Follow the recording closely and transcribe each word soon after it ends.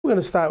we're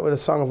going to start with a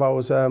song of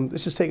ours.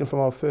 This is taken from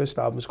our first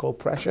album. It's called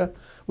Pressure.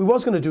 We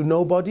was going to do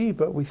Nobody,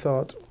 but we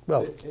thought,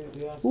 well,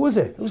 who was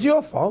it? It was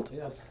your fault.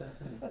 Yeah,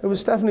 Stephanie. It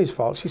was Stephanie's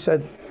fault. She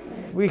said,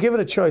 we give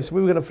it a choice.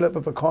 We were going to flip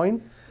up a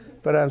coin,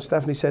 but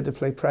Stephanie said to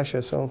play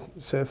Pressure, so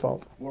it's her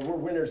fault. Well, we're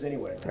winners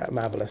anyway. Yeah,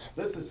 marvelous.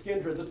 This is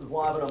Skindred. This is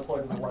live and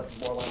unplugged from the Less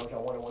is More Lounge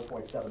on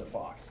 101.7 The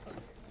Fox.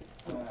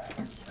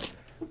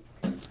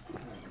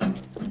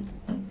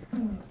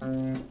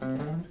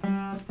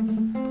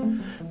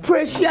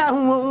 Pressure,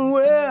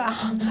 well,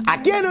 I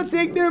cannot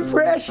take the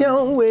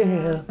pressure,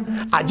 well,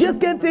 I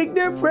just can't take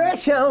the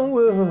pressure,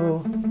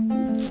 well.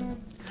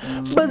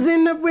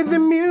 Buzzing up with the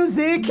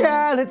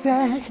musical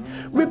attack,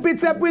 rip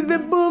it up with the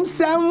boom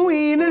sound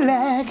we in a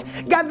lag.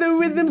 Got the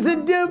rhythms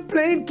of the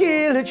plain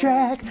killer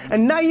track,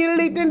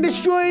 annihilate and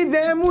destroy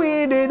them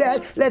with it,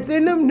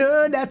 letting them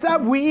know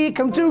that we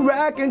come to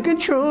rock and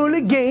control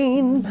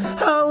again.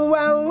 Oh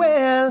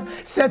well,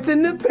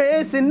 setting the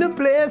pace in the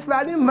place,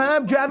 fighting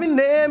mob, driving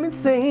them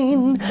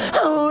insane.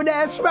 Oh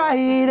that's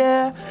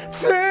right,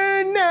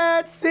 turn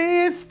that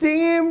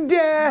system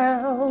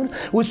down.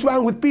 What's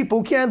wrong with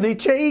people, can they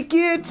take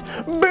it?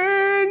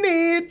 Burn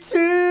it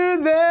to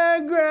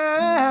the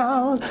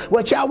ground.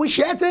 Watch how we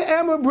shatter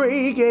and we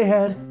break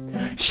it.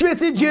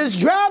 Stress, it just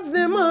drives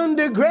them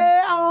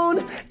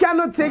underground.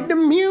 Cannot take the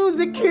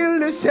music, kill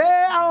the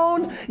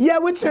sound. Yeah,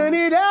 we turn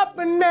it up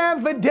and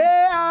never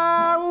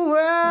down.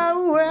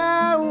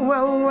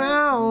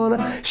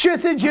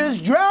 Stress, it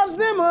just drives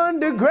them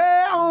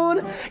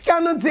underground.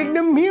 Cannot take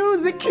the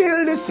music,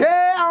 kill the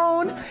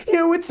sound.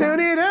 Yeah, we turn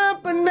it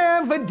up and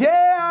never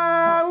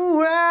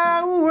down.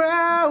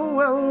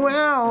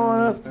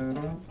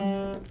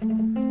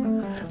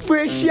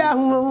 Pressure,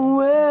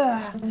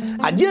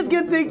 I just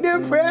can't take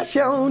the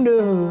pressure,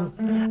 no.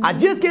 I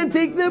just can't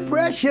take the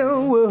pressure,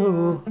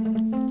 whoa.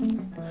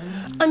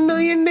 I know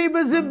your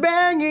neighbors are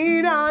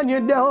banging on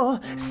your door,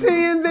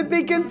 saying that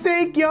they can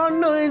take your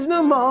noise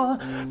no more.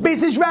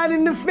 Bass is right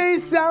in the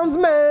face, sounds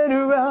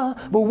murderer,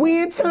 but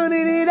we ain't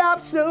turning it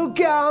up, so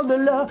call the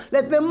law.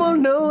 Let them all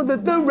know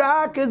that the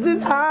rockers is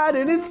hot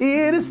and it's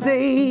here to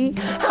stay.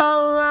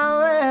 Oh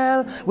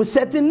well, we're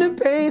setting the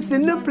pace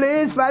in the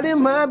place,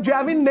 fighting up,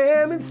 driving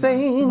them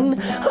insane.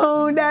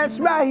 Oh that's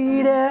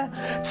right,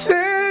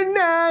 turn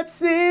that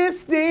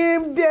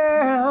system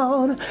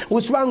down.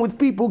 What's wrong with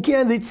people,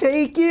 can they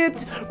take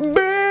it?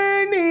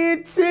 Burn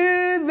it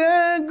to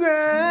the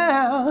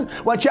ground.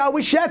 Watch how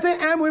we shatter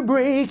and we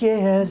break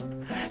it.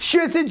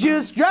 Stress, it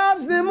just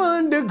drives them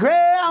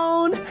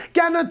underground.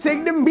 Cannot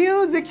take the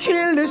music,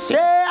 kill the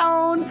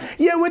sound.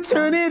 Yeah, we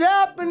turn it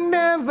up and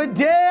never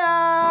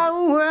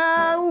down.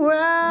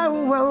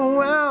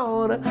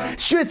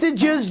 Stress, it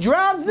just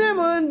drives them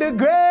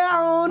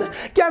underground.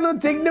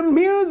 Cannot take the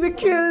music,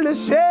 kill the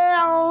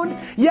sound.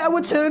 Yeah,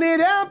 we turn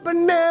it up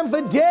and never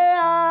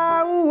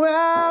down.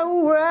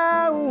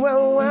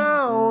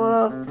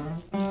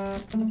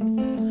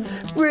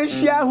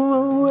 Pressure,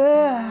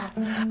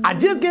 I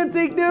just can't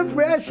take the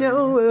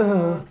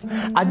pressure.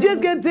 I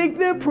just can't take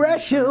the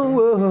pressure.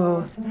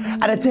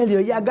 And I tell you,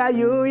 yaga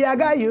you,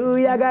 yaga you,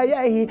 yaga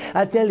yay.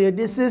 I tell you,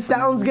 this is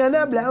sound's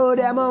gonna blow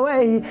them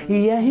away.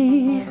 Yeah.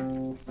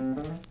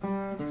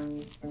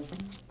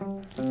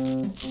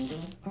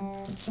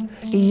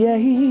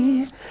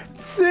 Yeah,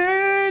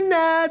 turn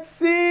that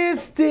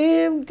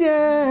system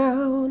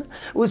down.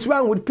 What's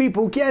wrong with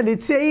people, can they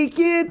take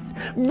it?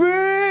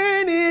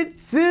 Burn it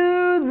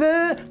to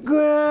the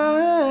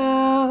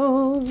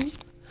ground.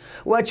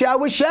 Watch how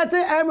we shatter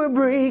and we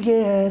break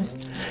it.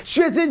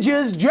 Stress, it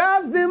just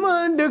drives them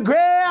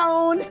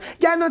underground.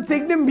 Cannot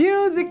take the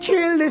music,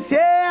 kill the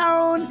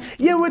sound.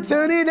 Yeah, we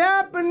turn it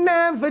up and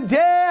never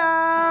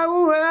down.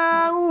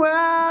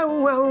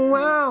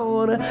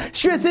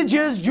 Stress, it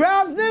just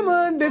drives them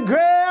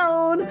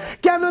underground.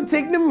 Cannot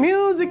take the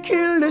music,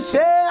 kill the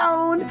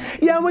sound.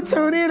 Yeah, we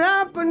turn it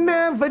up and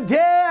never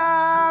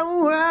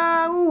down.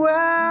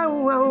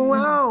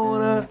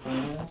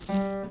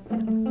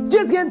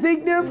 Just can't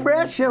take the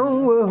pressure,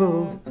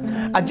 whoa.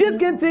 I just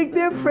can't take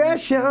the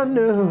pressure,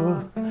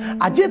 no.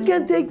 I just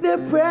can't take the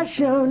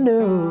pressure,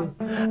 no.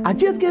 I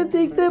just can't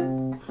take the.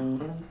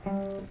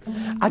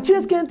 I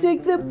just can't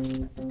take the.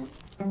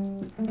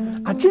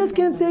 I just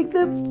can't take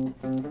the.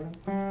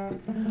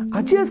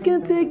 I just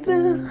can't take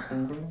the.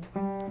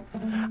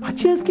 I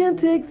just can't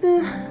take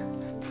the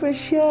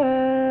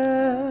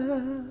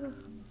pressure.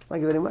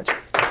 Thank you very much.